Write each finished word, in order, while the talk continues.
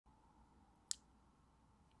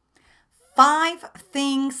5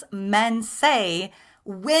 things men say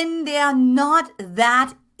when they're not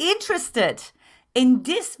that interested. In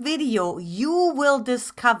this video, you will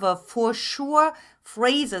discover for sure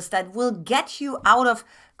phrases that will get you out of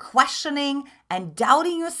questioning and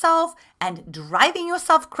doubting yourself and driving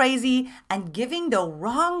yourself crazy and giving the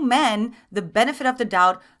wrong men the benefit of the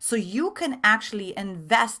doubt so you can actually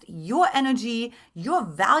invest your energy, your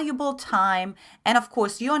valuable time, and of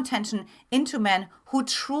course your intention into men who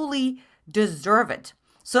truly deserve it.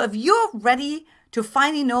 So if you're ready to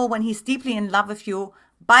finally know when he's deeply in love with you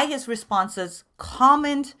by his responses,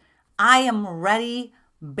 comment, "I am ready,"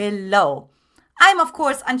 below. I'm, of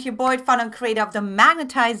course, Antia, founder and creator of the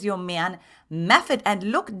Magnetize Your Man method. And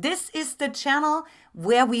look, this is the channel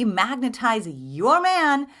where we magnetize your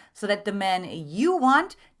man so that the man you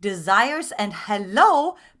want, desires, and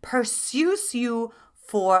pursues you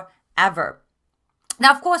forever.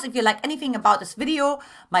 Now, of course, if you like anything about this video,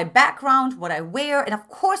 my background, what I wear, and of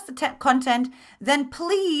course the content, then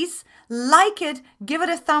please like it, give it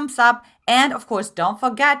a thumbs up, and of course, don't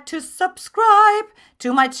forget to subscribe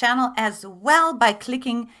to my channel as well by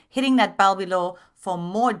hitting that bell below for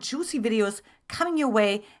more juicy videos coming your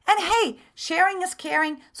way. And hey, sharing is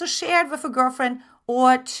caring, so share it with a girlfriend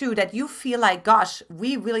or two that you feel like, gosh,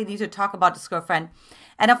 we really need to talk about this girlfriend.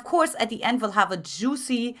 And of course, at the end, we'll have a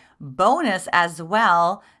juicy bonus as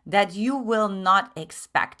well that you will not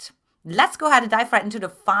expect. Let's go ahead and dive right into the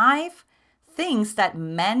 5 things that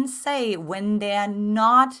men say when they're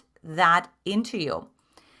not that into you.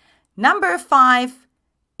 Number 5,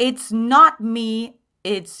 it's not me,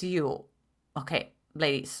 it's you. Okay,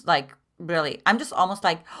 ladies, like really, I'm just almost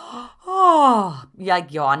like, oh,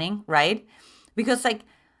 like yawning, right? Because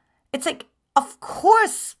it's like, of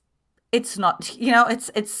course, it's not,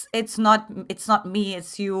 it's not me,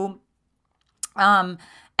 it's you, and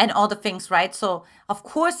all the things, right? So of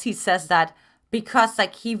course he says that because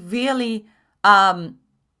he really,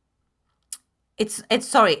 it's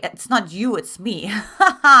not you, it's me.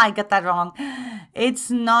 I got that wrong.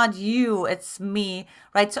 It's not you, it's me,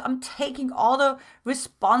 right? So I'm taking all the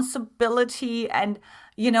responsibility and,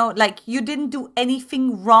 you didn't do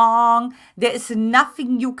anything wrong. There is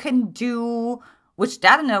nothing you can do. Which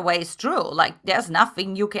that in a way is true. Like there's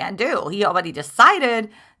nothing you can do. He already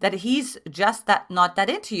decided that he's just not that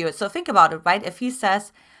into you. So think about it, right? If he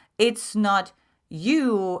says, it's not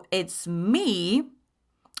you, it's me,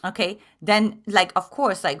 okay, then of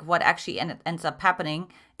course, what actually ends up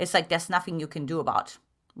happening is there's nothing you can do about,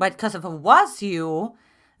 right? Because if it was you,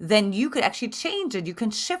 then you could actually change it. You can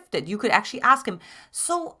shift it. You could actually ask him,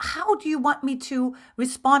 so how do you want me to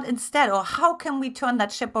respond instead? Or how can we turn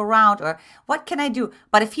that ship around? Or what can I do?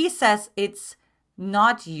 But if he says, it's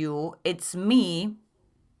not you, it's me,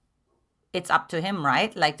 it's up to him,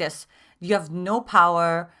 right? You have no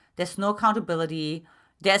power. There's no accountability.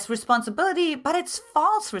 There's responsibility, but it's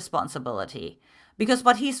false responsibility. Because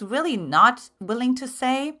what he's really not willing to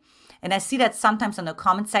say, and I see that sometimes in the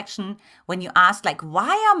comment section when you ask,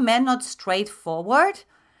 why are men not straightforward?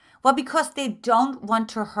 Well, because they don't want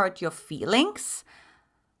to hurt your feelings.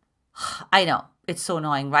 I know, it's so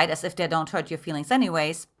annoying, right? As if they don't hurt your feelings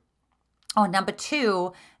anyways. Or number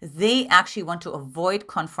 2, they actually want to avoid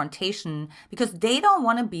confrontation because they don't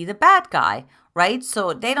want to be the bad guy, right?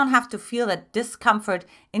 So they don't have to feel that discomfort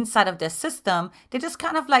inside of their system. They just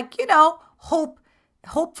kind of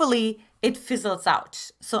hopefully it fizzles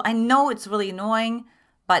out. So I know it's really annoying,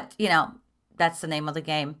 but that's the name of the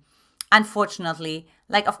game. Unfortunately,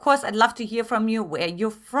 of course, I'd love to hear from you, where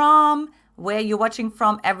you're from, where you're watching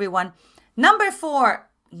from, everyone. Number 4,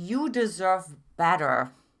 you deserve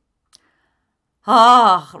better.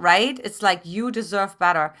 Oh, right? It's you deserve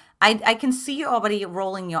better. I can see you already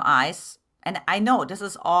rolling your eyes. And I know this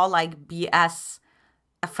is all BS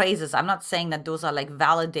phrases. I'm not saying that those are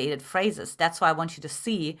validated phrases. That's why I want you to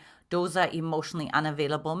see those are emotionally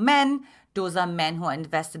unavailable men. Those are men who are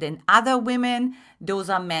invested in other women. Those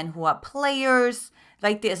are men who are players.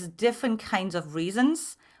 There's different kinds of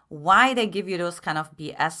reasons why they give you those kind of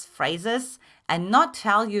BS phrases and not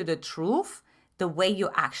tell you the truth the way you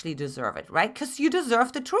actually deserve it, right? Because you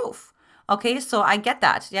deserve the truth. Okay, so I get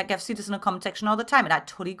that. Yeah, I see this in the comment section all the time, and I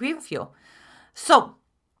totally agree with you. So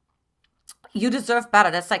you deserve better.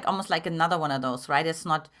 That's almost another one of those, right? It's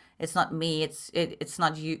not me. It's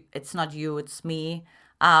not you. It's not you. It's me.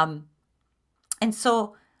 And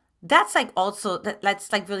so that's also that's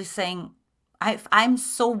really saying I'm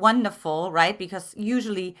so wonderful, right? Because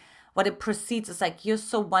usually what it precedes is you're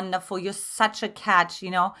so wonderful. You're such a catch.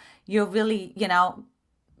 You're really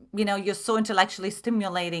you're so intellectually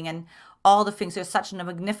stimulating and all the things. You're such a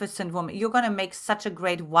magnificent woman. You're gonna make such a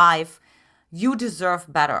great wife. You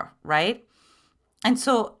deserve better, right? And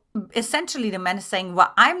so essentially the man is saying,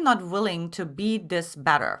 well, I'm not willing to be this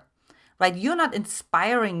better, right? You're not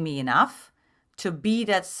inspiring me enough to be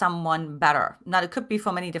that someone better. Now, it could be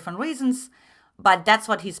for many different reasons, but that's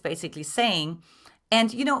what he's basically saying.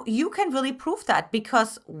 And, you can really prove that,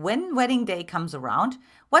 because when wedding day comes around,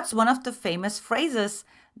 what's one of the famous phrases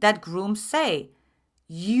that grooms say?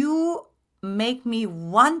 You make me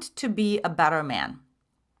want to be a better man.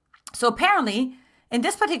 So apparently, in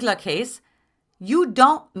this particular case, you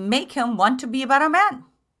don't make him want to be a better man.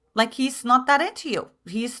 Like, he's not that into you.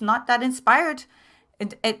 He's not that inspired,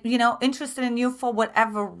 interested in you for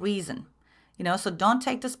whatever reason. So don't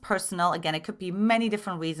take this personal. Again, it could be many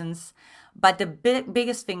different reasons. But the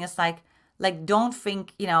biggest thing is like, don't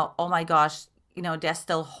think, oh my gosh, there's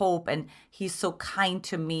still hope and he's so kind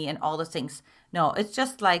to me and all the things. No, it's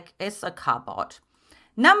just like, it's a cop-out.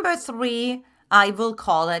 Number 3, I will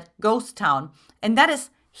call it ghost town. And that is,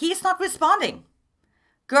 he's not responding.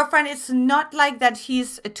 Girlfriend, it's not like that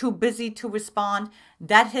he's too busy to respond,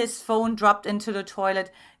 that his phone dropped into the toilet,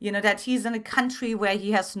 that he's in a country where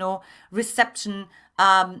he has no reception,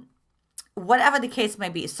 whatever the case may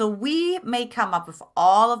be. So we may come up with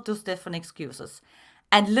all of those different excuses.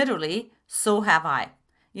 And literally, so have I.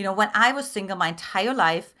 When I was single my entire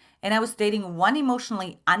life and I was dating one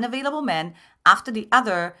emotionally unavailable man after the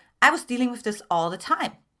other, I was dealing with this all the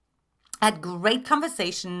time. I had great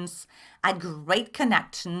conversations, I had great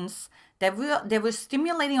connections. They were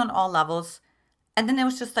stimulating on all levels. And then it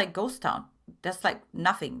was just like ghost town. There's like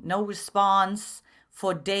nothing, no response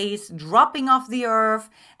for days, dropping off the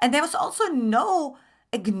earth. And there was also no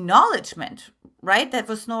acknowledgement, right? There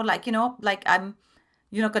was no like, you're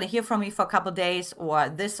not going to hear from me for a couple of days or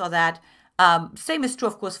this or that. Same is true,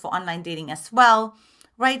 of course, for online dating as well,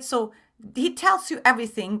 right? So he tells you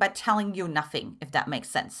everything but telling you nothing, if that makes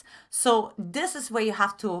sense. So this is where you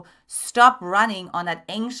have to stop running on that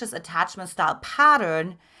anxious attachment style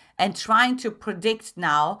pattern and trying to predict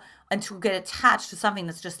now and to get attached to something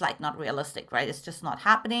that's just like not realistic, right? It's just not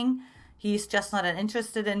happening. He's just not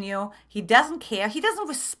interested in you. He doesn't care. He doesn't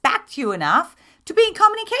respect you enough to be in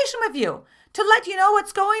communication with you, to let you know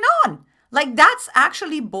what's going on. Like, that's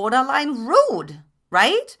actually borderline rude,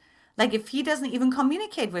 right? Like, if he doesn't even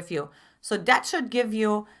communicate with you. So that should give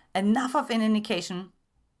you enough of an indication,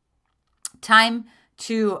 time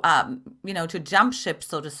to, to jump ship,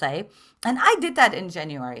 so to say. And I did that in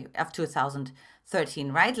January of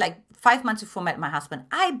 2013, right? Like 5 months before I met my husband,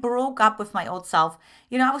 I broke up with my old self.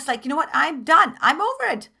 I was like, you know what? I'm done. I'm over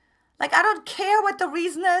it. Like, I don't care what the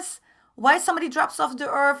reason is, why somebody drops off the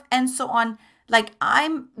earth and so on. Like,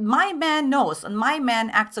 my man knows and my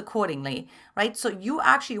man acts accordingly, right? So you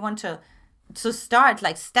actually want to start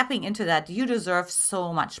like stepping into that. You deserve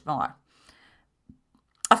so much more.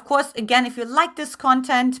 Of course, again, if you like this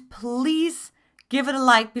content, please give it a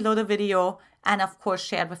like below the video and of course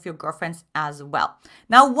share it with your girlfriends as well.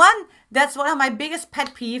 Now, that's one of my biggest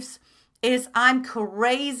pet peeves is I'm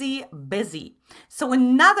crazy busy. So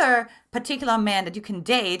another particular man that you can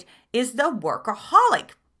date is the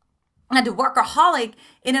workaholic. And the workaholic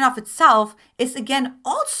in and of itself is, again,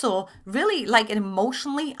 also really like an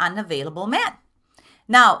emotionally unavailable man.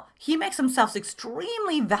 Now, he makes himself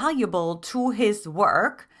extremely valuable to his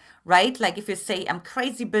work, right? Like if you say, I'm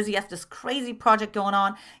crazy busy, I have this crazy project going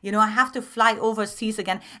on, I have to fly overseas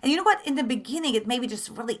again. And you know what? In the beginning, it may be just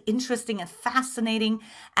really interesting and fascinating.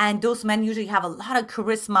 And those men usually have a lot of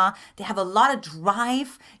charisma. They have a lot of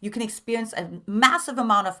drive. You can experience a massive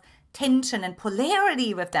amount of tension and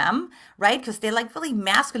polarity with them, right? Because they're like really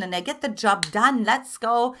masculine. They get the job done. Let's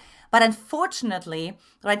go. But unfortunately,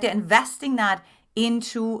 right, they're investing that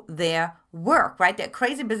into their work, right? They're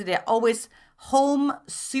crazy busy. They're always home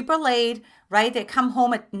super late, right? They come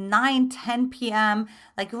home at 9, 10 p.m.,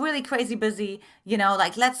 like really crazy busy,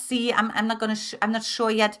 like, let's see, I'm not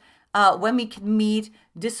sure yet when we can meet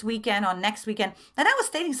this weekend or next weekend. And I was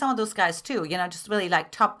dating some of those guys too, just really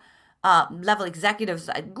like top level executives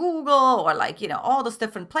at Google or like, all those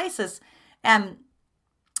different places.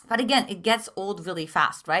 But again, it gets old really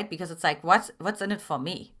fast, right? Because it's like, what's in it for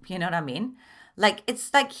me? You know what I mean? Like,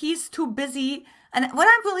 it's like he's too busy. And what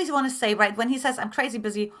I really want to say, right, when he says, I'm crazy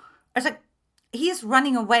busy, it's like he's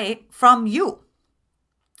running away from you.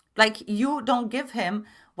 Like, you don't give him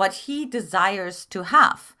what he desires to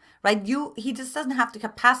have, right? He just doesn't have the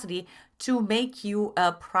capacity to make you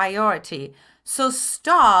a priority. So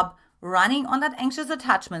stop running on that anxious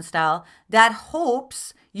attachment style that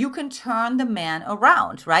hopes you can turn the man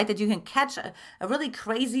around, right? That you can catch a really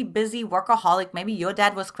crazy busy workaholic. Maybe your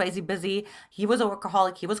dad was crazy busy. He was a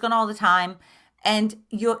workaholic. He was gone all the time. And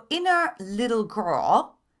your inner little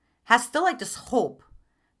girl has still like this hope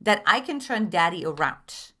that I can turn daddy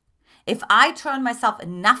around. If I turn myself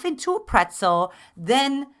enough into a pretzel,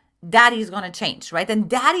 then daddy's going to change, right? Then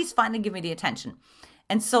daddy's finally give me the attention.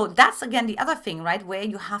 And so that's, again, the other thing, right? Where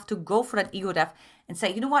you have to go for that ego death and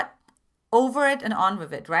say, you know what? Over it and on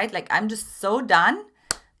with it, right? Like, I'm just so done.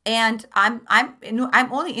 And I'm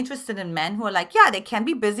only interested in men who are like, yeah, they can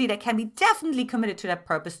be busy. They can be definitely committed to their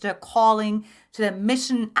purpose, to their calling, to their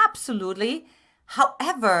mission. Absolutely.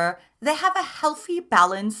 However, they have a healthy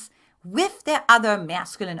balance with their other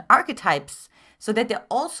masculine archetypes so that they're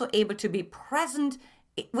also able to be present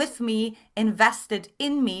with me, invested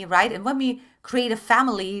in me, right? And when we create a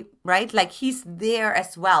family, right? Like, he's there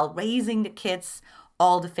as well, raising the kids,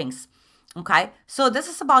 all the things. Okay. So this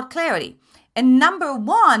is about clarity. And number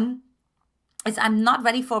one is I'm not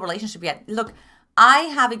ready for a relationship yet. Look, I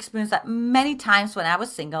have experienced that many times when I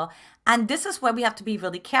was single. And this is where we have to be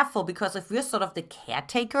really careful, because if we're sort of the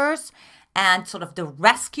caretakers and sort of the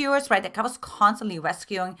rescuers, right? Like, I was constantly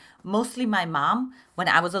rescuing mostly my mom when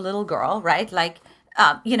I was a little girl, right? Like,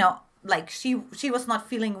 like she was not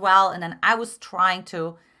feeling well. And then I was trying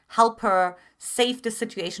to help her save the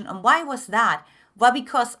situation. And why was that? Well,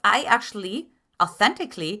 because I actually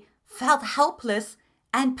authentically felt helpless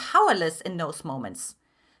and powerless in those moments.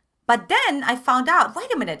 But then I found out,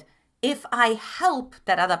 wait a minute, if I help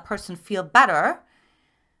that other person feel better,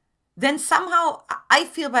 then somehow I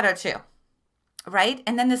feel better too, right?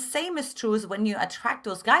 And then the same is true as when you attract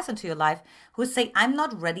those guys into your life who say, I'm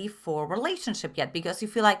not ready for a relationship yet, because you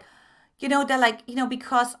feel like, they're like,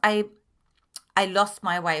 because I lost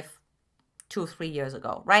my wife 2 or 3 years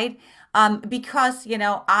ago, right? Because,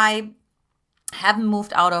 I haven't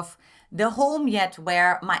moved out of the home yet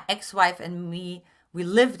where my ex-wife and me, we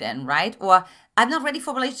lived in, right? Or I'm not ready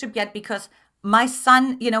for a relationship yet because my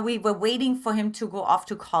son, we were waiting for him to go off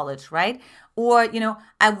to college, right? Or,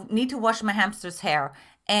 I need to wash my hamster's hair.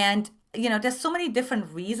 And, there's so many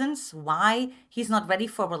different reasons why he's not ready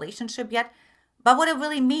for a relationship yet. But what it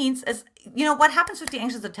really means is, what happens with the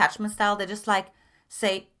anxious attachment style? They just like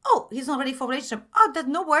say, oh, he's not ready for a relationship. Oh,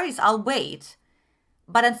 no worries, I'll wait.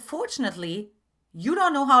 But unfortunately, you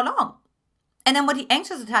don't know how long. And then what the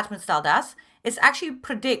anxious attachment style does is actually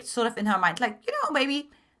predict sort of in her mind, like, maybe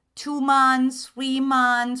 2 months, 3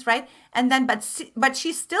 months, right? And then, but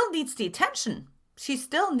she still needs the attention. She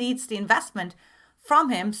still needs the investment from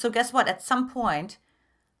him. So guess what? At some point,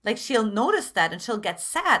 like, she'll notice that and she'll get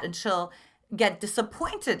sad and she'll get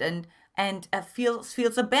disappointed and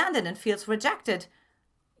feels abandoned and feels rejected.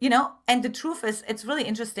 And the truth is, it's really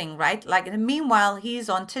interesting, right? Like, in the meanwhile, he's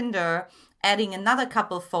on Tinder adding another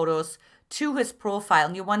couple of photos to his profile,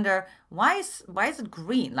 and you wonder, why is it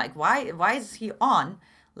green? Like, why is he on?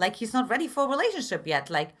 Like, he's not ready for a relationship yet.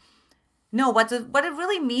 Like, no, what it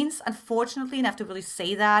really means, unfortunately, and I have to really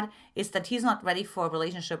say that, is that he's not ready for a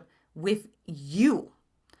relationship with you.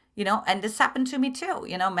 And this happened to me too.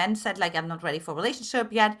 Men said, like, I'm not ready for a relationship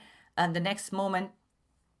yet. And the next moment,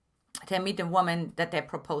 they meet the woman that they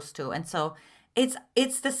propose to. And so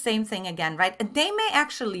it's the same thing again, right? And they may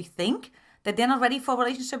actually think that they're not ready for a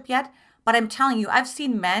relationship yet. But I'm telling you, I've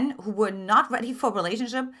seen men who were not ready for a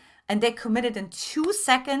relationship and they committed in 2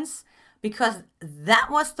 seconds because that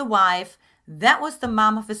was the wife, that was the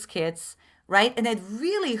mom of his kids, right? And it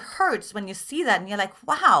really hurts when you see that and you're like,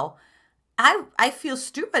 wow, I feel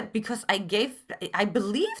stupid because I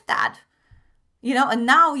believed that, and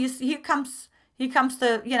now you see, here comes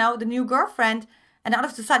the, the new girlfriend, and all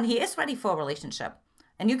of a sudden he is ready for a relationship.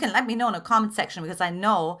 And you can let me know in the comment section, because I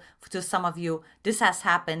know to some of you this has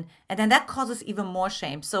happened, and then that causes even more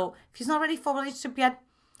shame. So if he's not ready for a relationship yet,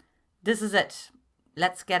 this is it.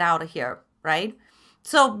 Let's get out of here, right?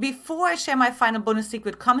 So before I share my final bonus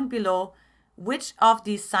secret, comment below which of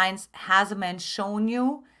these signs has a man shown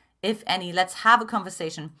you, if any. Let's have a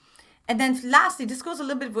conversation. And then lastly, this goes a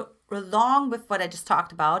little bit along with what I just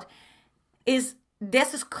talked about, is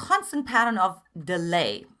there's this constant pattern of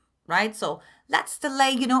delay, right? So let's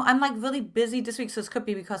delay, I'm like really busy this week. So it could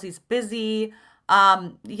be because he's busy,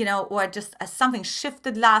 or just something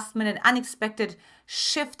shifted last minute, unexpected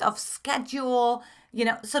shift of schedule,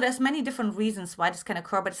 so there's many different reasons why this can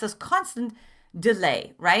occur, but it's this constant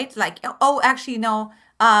delay, right? Like, oh, actually, no,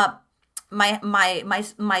 my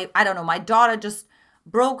I don't know, my daughter just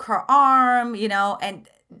broke her arm, and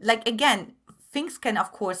like, again, things can,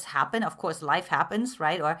 of course, happen. Of course, life happens,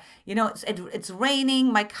 right? Or, it's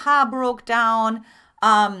raining, my car broke down.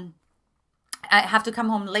 I have to come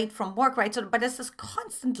home late from work, right? So, but there's this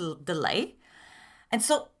constant delay. And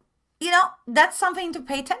so, that's something to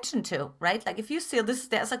pay attention to, right? Like, if you see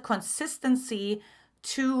there's a consistency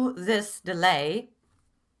to this delay,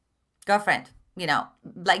 girlfriend,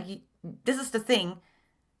 like, this is the thing.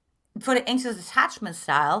 for the anxious attachment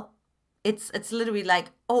style, it's literally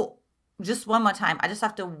like, oh, just one more time. I just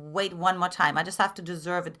have to wait one more time. I just have to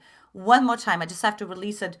deserve it one more time. I just have to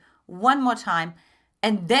release it one more time.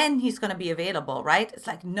 And then he's going to be available, right? It's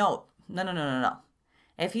like, no.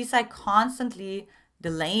 If he's like constantly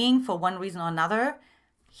delaying for one reason or another,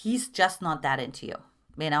 he's just not that into you.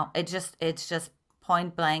 You know, it's just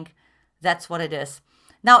point blank. That's what it is.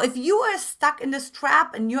 Now, if you are stuck in this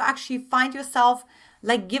trap and you actually find yourself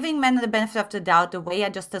like giving men the benefit of the doubt, the way I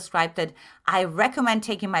just described it, I recommend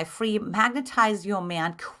taking my free Magnetize Your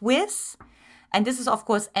Man quiz. And this is, of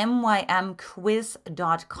course, mymquiz.com.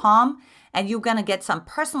 And you're going to get some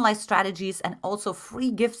personalized strategies and also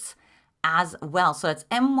free gifts as well. So it's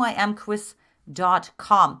mymquiz.com.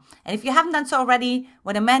 And if you haven't done so already,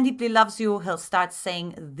 when a man deeply loves you, he'll start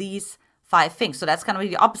saying these 5 things. So that's going to be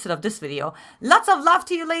the opposite of this video. Lots of love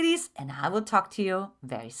to you, ladies, and I will talk to you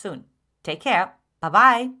very soon. Take care.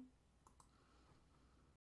 Bye-bye.